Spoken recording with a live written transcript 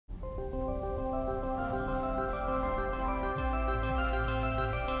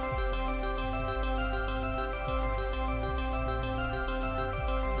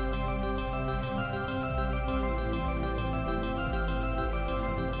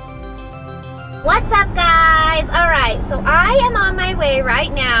What's up, guys? Alright, so I am on my way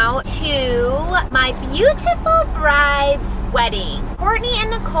right now to my beautiful bride's wedding. Courtney and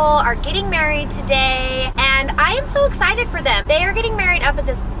Nicole are getting married today, and I am so excited for them. They are getting married up at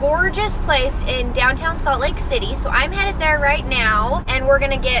this gorgeous place in downtown Salt Lake City, so I'm headed there right now, and we're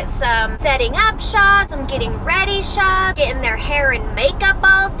gonna get some setting up shots, some getting ready shots, getting their hair and makeup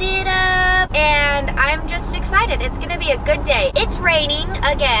all did up, and I'm just excited. It's gonna be a good day. It's raining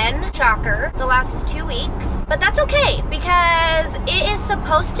again, shocker, the last 2 weeks, but that's okay because it is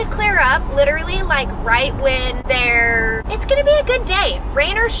supposed to clear up literally like right when it's gonna be a good day.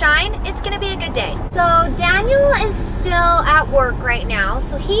 Rain or shine, it's gonna be a good day. So Daniel is still at work right now,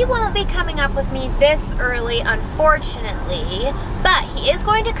 so he won't be coming up with me this early, unfortunately, but he is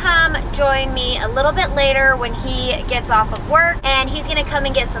going to come join me a little bit later when he gets off of work, and he's gonna come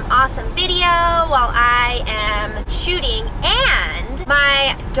and get some awesome video while I am shooting. And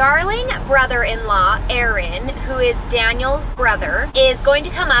my darling brother-in-law, Aaron, who is Daniel's brother, is going to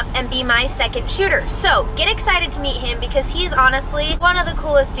come up and be my second shooter. So get excited to meet him because he is honestly one of the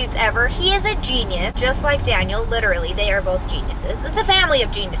coolest dudes ever. He is a genius, just like Daniel. Literally, they are both geniuses. It's a family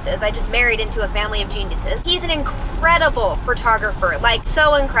of geniuses. I just married into a family of geniuses. He's an incredible photographer, like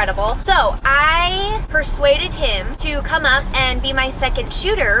so incredible. So I persuaded him to come up and be my second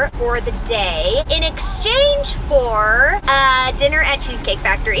shooter for the day in exchange for dinner at Cheesecake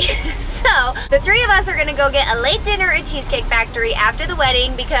Factory. So the three of us are gonna go get a late dinner at Cheesecake Factory after the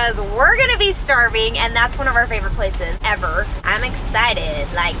wedding because we're gonna be starving, and that's one of our favorite places ever. I'm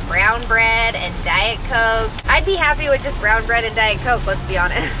excited, like brown bread and Diet Coke. I'd be happy with just brown bread and Diet Coke, let's be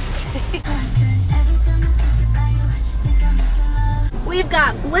honest. We've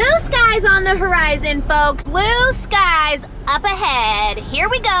got blue skies on the horizon, folks. Blue skies up ahead. Here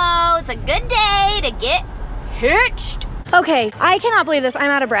we go. It's a good day to get hitched. Okay, I cannot believe this. I'm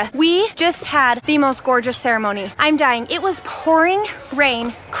out of breath. We just had the most gorgeous ceremony. I'm dying. It was pouring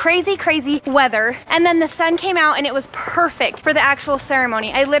rain, crazy, crazy weather, and then the sun came out and it was perfect for the actual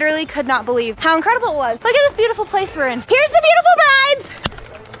ceremony. I literally could not believe how incredible it was. Look at this beautiful place we're in. Here's the beautiful brides.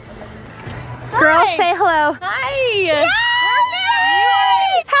 Hi. Girls, say hello. Hi. Yay!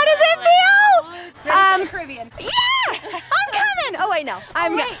 How does it feel? Caribbean. Yeah! I'm coming! Oh wait, no.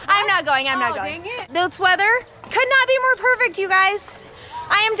 I'm not going. Dang it. This weather could not be more perfect, you guys.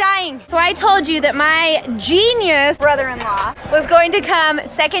 I am dying. So I told you that my genius brother-in-law was going to come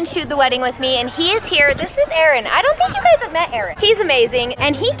second shoot the wedding with me, and he is here. This is Aaron. I don't think you guys have met Aaron. He's amazing,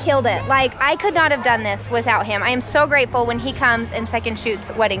 and he killed it. Like, I could not have done this without him. I am so grateful when he comes and second shoots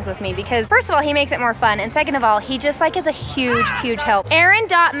weddings with me because first of all, he makes it more fun, and second of all, he just like is a huge, huge help.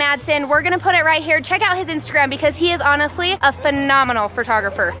 Aaron.Madsen, we're gonna put it right here. Check out his Instagram because he is honestly a phenomenal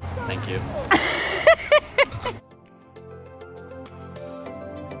photographer. Thank you.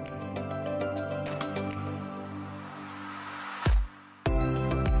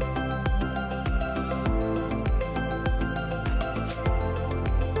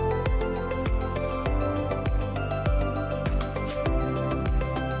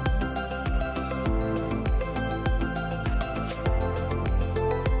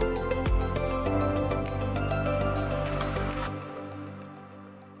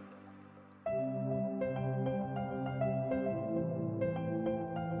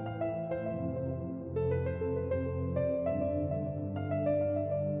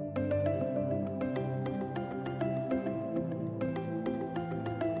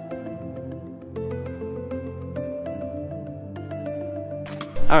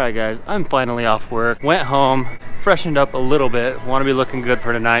 Alright guys, I'm finally off work. Went home, freshened up a little bit, want to be looking good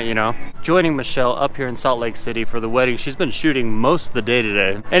for tonight, you know. Joining Michelle up here in Salt Lake City for the wedding. She's been shooting most of the day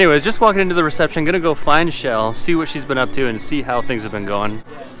today. Anyways, just walking into the reception, gonna go find Chelle, see what she's been up to, and see how things have been going.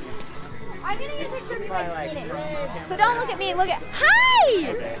 I'm gonna get a picture of you guys in it. So don't look at me, look at,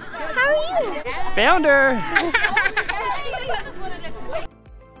 hi! Okay. How are you? Found her!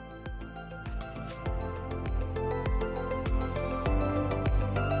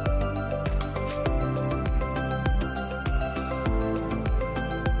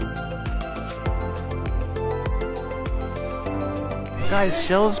 Guys,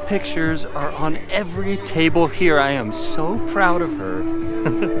 Chelle's pictures are on every table here. I am so proud of her.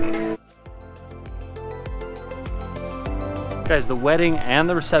 Guys, the wedding and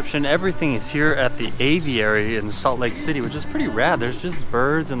the reception, everything is here at the Aviary in Salt Lake City, which is pretty rad. There's just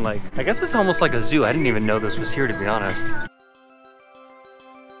birds and like, I guess it's almost like a zoo. I didn't even know this was here, to be honest.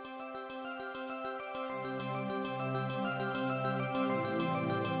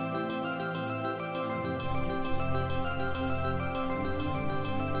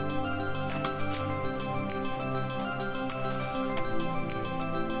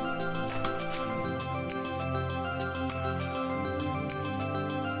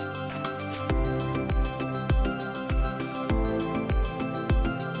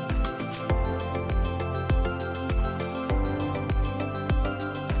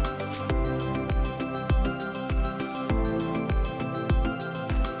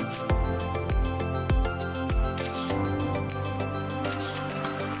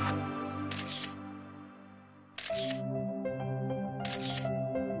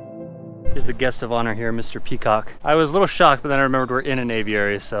 Here's the guest of honor here, Mr. Peacock. I was a little shocked, but then I remembered we're in an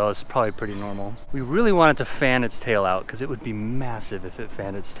aviary, so it's probably pretty normal. We really want it to fan its tail out, because it would be massive if it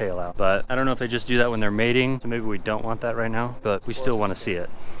fanned its tail out. But I don't know if they just do that when they're mating, so maybe we don't want that right now, but we still want to see it.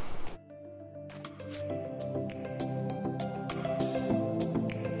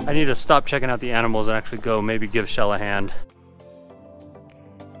 I need to stop checking out the animals and actually go maybe give Chelle a hand.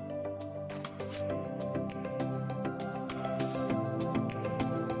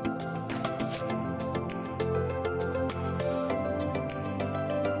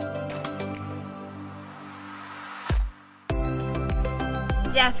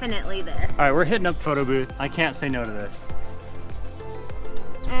 Definitely this. All right, we're hitting up photo booth. I can't say no to this.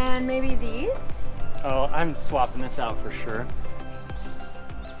 And maybe these? Oh, I'm swapping this out for sure.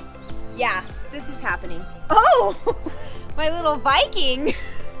 Yeah, this is happening. Oh, my little Viking.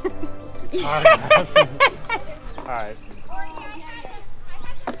 All right.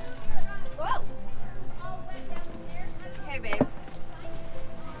 Whoa. Okay, babe.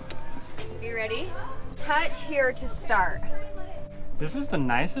 You ready? Touch here to start. This is the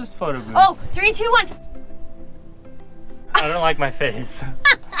nicest photo booth. Oh, 3, 2, 1. I don't like my face.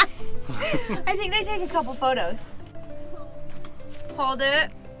 I think they take a couple photos. Hold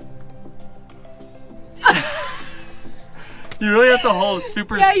it. You really have to hold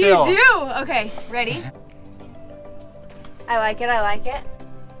super Yeah, still. you do. Okay, ready? I like it, I like it.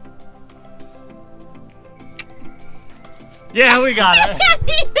 Yeah, we got I it. can't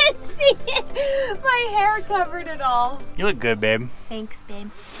even see it. My hair covered it all. You look good, babe. Thanks, babe.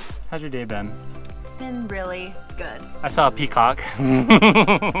 How's your day been? It's been really good. I saw a peacock.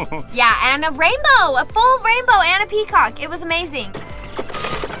 Yeah, and a rainbow, a full rainbow and a peacock. It was amazing.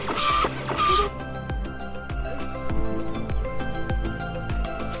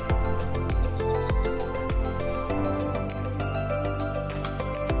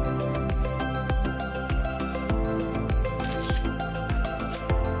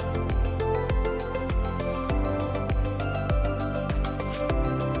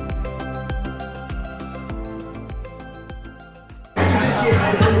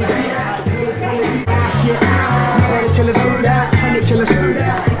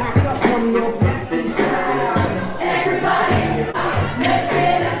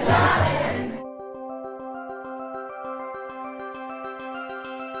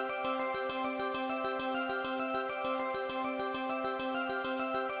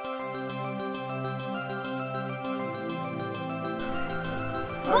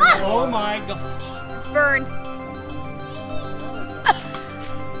 Oh my gosh. It's burned.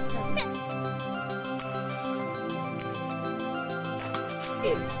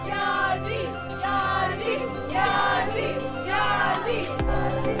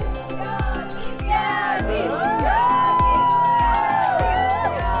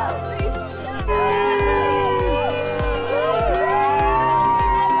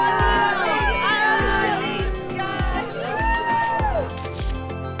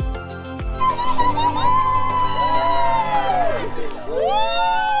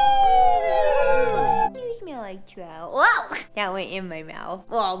 Whoa! That went in my mouth.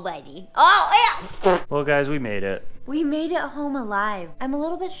 Oh, buddy. Oh, yeah! Well, guys, we made it. We made it home alive. I'm a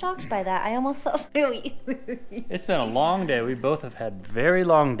little bit shocked by that. I almost felt silly. It's been a long day. We both have had very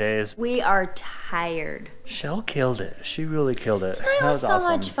long days. We are tired. Chelle killed it. She really killed it. Tonight That was so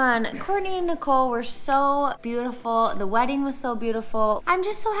awesome. much fun. Courtney and Nicole were so beautiful. The wedding was so beautiful. I'm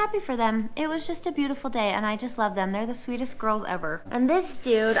just so happy for them. It was just a beautiful day, and I just love them. They're the sweetest girls ever. And this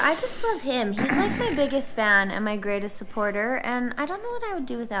dude, I just love him. He's like my biggest fan and my greatest supporter, and I don't know what I would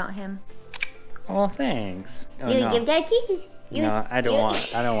do without him. Oh, thanks. Oh, You no. give dad kisses. No, I don't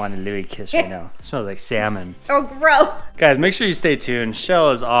want a Louis kiss right now. It smells like salmon. Oh, gross. Guys, make sure you stay tuned.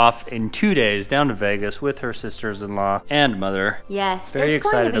 Chelle is off in 2 days down to Vegas with her sisters-in-law and mother. Yes, Very it's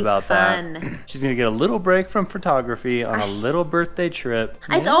going excited to be about fun. that. She's gonna get a little break from photography on a little birthday trip.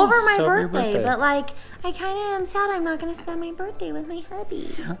 It's Yeah, over my celebrate your birthday, but like, I kind of am sad I'm not going to spend my birthday with my hubby.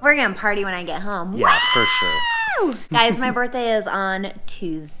 We're going to party when I get home. Yeah, for sure. Woo! Guys, my birthday is on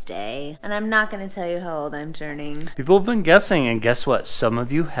Tuesday, and I'm not going to tell you how old I'm turning. People have been guessing, and guess what? Some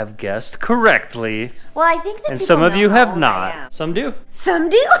of you have guessed correctly, Well, I think that and people some of know you how have old I not. am. Some do. Some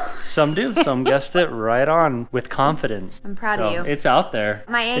do. Some do. Some guessed it right on with confidence. I'm proud of you. It's out there.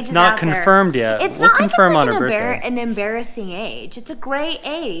 My age it's is not out there. confirmed yet. It's we'll not confirm like on it's her like birthday. an embarrassing age. It's a great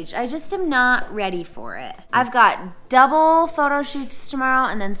age. I just am not ready for it. I've got double photo shoots tomorrow,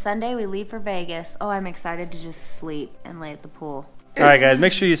 and then Sunday we leave for Vegas. Oh, I'm excited to just sleep and lay at the pool. All right, guys,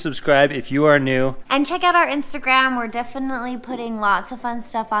 make sure you subscribe if you are new. And check out our Instagram. We're definitely putting lots of fun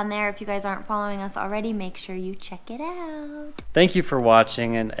stuff on there. If you guys aren't following us already, make sure you check it out. Thank you for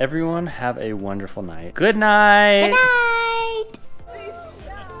watching, and everyone have a wonderful night. Good night. Good night.